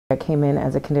I came in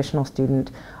as a conditional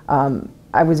student.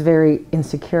 I was very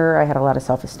insecure. I had a lot of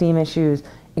self-esteem issues,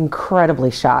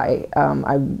 incredibly shy.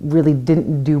 I really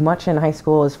didn't do much in high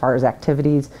school as far as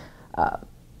activities.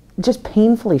 Just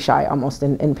painfully shy almost,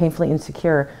 and painfully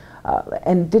insecure,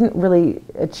 and didn't really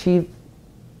achieve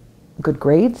good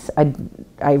grades.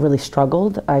 I really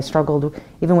struggled. I struggled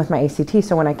even with my ACT.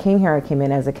 So when I came here, I came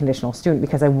in as a conditional student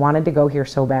because I wanted to go here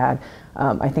so bad.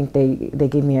 I think they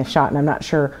gave me a shot, and I'm not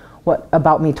sure what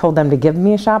about me told them to give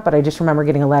me a shot, but I just remember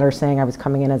getting a letter saying I was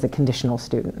coming in as a conditional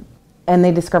student. And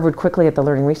they discovered quickly at the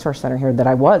Learning Resource Center here that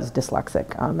I was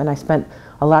dyslexic. And I spent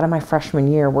a lot of my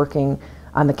freshman year working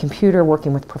on the computer,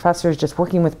 working with professors, just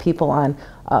working with people on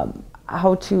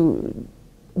how to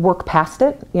work past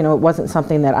it. You know, it wasn't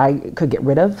something that I could get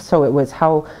rid of, so it was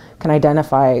how can I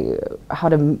identify how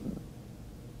to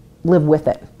live with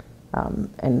it.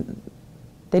 And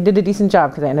they did a decent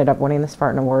job because I ended up winning the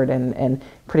Spartan Award and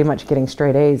pretty much getting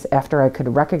straight A's after I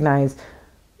could recognize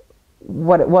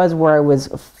what it was where I was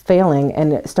failing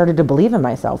and started to believe in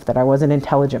myself that I was an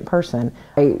intelligent person.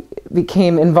 I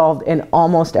became involved in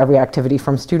almost every activity,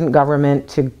 from student government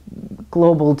to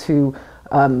global to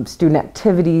student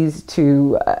activities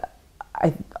to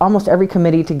almost every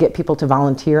committee to get people to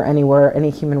volunteer anywhere, any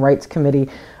human rights committee.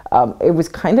 It was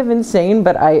kind of insane,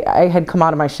 but I had come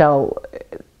out of my shell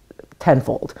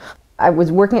tenfold. I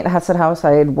was working at Hesed House.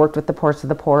 I had worked with the poorest of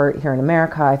the poor here in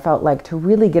America. I felt like to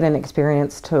really get an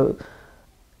experience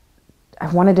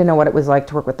I wanted to know what it was like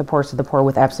to work with the poorest of the poor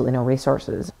with absolutely no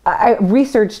resources. I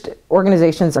researched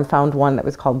organizations and found one that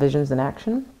was called Visions in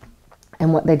Action.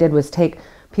 And what they did was take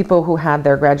people who had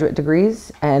their graduate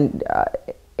degrees, and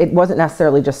it wasn't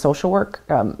necessarily just social work.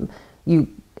 You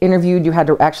interviewed, you had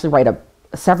to actually write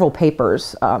several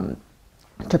papers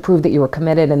to prove that you were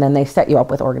committed, and then they set you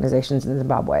up with organizations in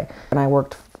Zimbabwe. And I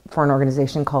worked for an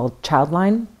organization called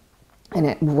Childline, and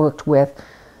it worked with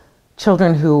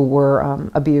children who were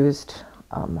abused,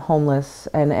 homeless,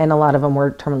 and a lot of them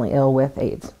were terminally ill with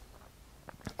AIDS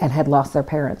and had lost their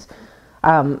parents.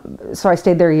 So I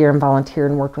stayed there a year and volunteered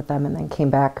and worked with them, and then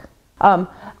came back.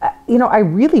 You know, I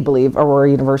really believe Aurora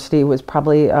University was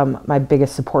probably my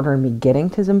biggest supporter in me getting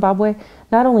to Zimbabwe,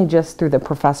 not only just through the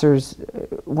professors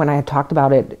when I had talked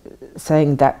about it,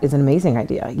 saying that is an amazing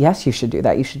idea. Yes, you should do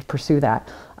that. You should pursue that.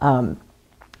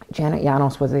 Janet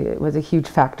Janos was a huge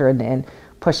factor in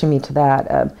pushing me to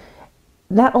that.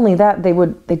 Not only that,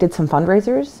 they did some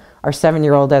fundraisers. Our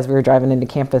 7-year-old, as we were driving into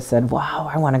campus, said, "Wow,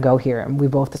 I want to go here." And we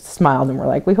both smiled and were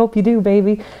like, "We hope you do,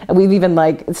 baby." And we've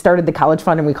even started the college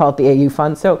fund, and we call it the AU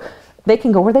fund. So they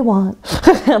can go where they want.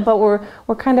 But we're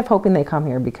kind of hoping they come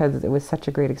here because it was such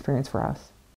a great experience for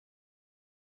us.